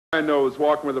I know was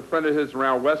walking with a friend of his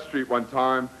around West Street one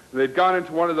time, and they'd gone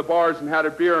into one of the bars and had a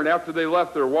beer, and after they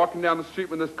left, they were walking down the street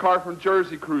when this car from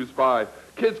Jersey cruised by.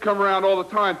 Kids come around all the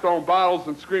time throwing bottles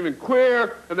and screaming,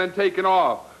 "Queer!" and then taking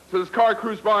off. So this car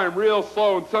cruised by him real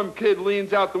slow, and some kid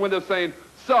leans out the window saying,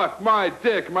 "Suck my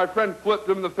dick." And my friend flipped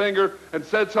him the finger and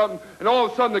said something, and all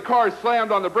of a sudden the car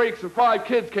slammed on the brakes, and 5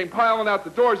 kids came piling out the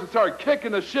doors and started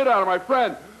kicking the shit out of my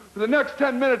friend. For the next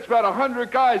 10 minutes, about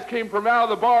 100 guys came from out of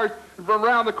the bars and from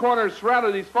around the corner and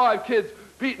surrounded these 5 kids,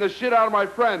 beating the shit out of my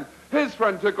friend. His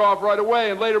friend took off right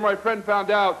away, and later my friend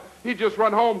found out he just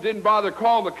run home, didn't bother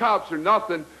calling the cops or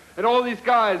nothing. And all these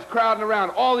guys crowding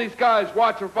around, all these guys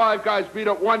watching 5 guys beat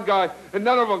up one guy, and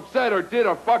none of them said or did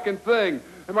a fucking thing.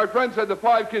 And my friend said the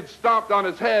 5 kids stomped on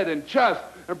his head and chest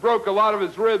and broke a lot of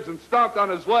his ribs and stomped on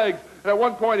his legs. And at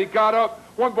one point he got up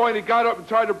and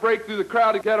tried to break through the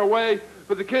crowd to get away.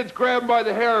 But the kids grabbed him by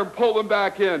the hair and pulled him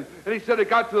back in. And he said it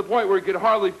got to the point where he could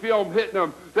hardly feel them hitting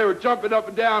him. They were jumping up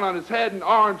and down on his head and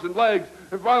arms and legs.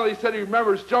 And finally he said he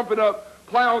remembers jumping up,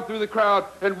 plowing through the crowd,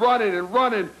 and running,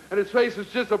 and his face was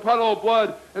just a puddle of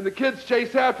blood. And the kids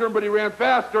chased after him, but he ran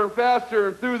faster and faster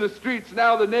and through the streets and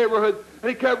out of the neighborhood. And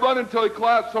he kept running until he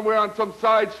collapsed somewhere on some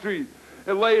side street.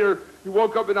 And later, he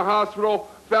woke up in the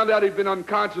hospital, found out he'd been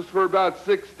unconscious for about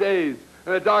 6 days.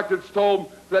 And the doctors told him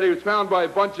that he was found by a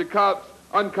bunch of cops,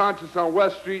 unconscious on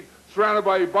West Street, surrounded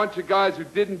by a bunch of guys who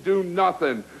didn't do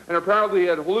nothing. And apparently he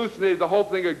had hallucinated the whole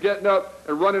thing of getting up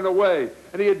and running away.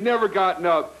 And he had never gotten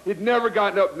up. He'd never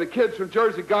gotten up, and the kids from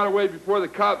Jersey got away before the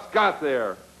cops got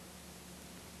there.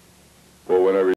 Well, whenever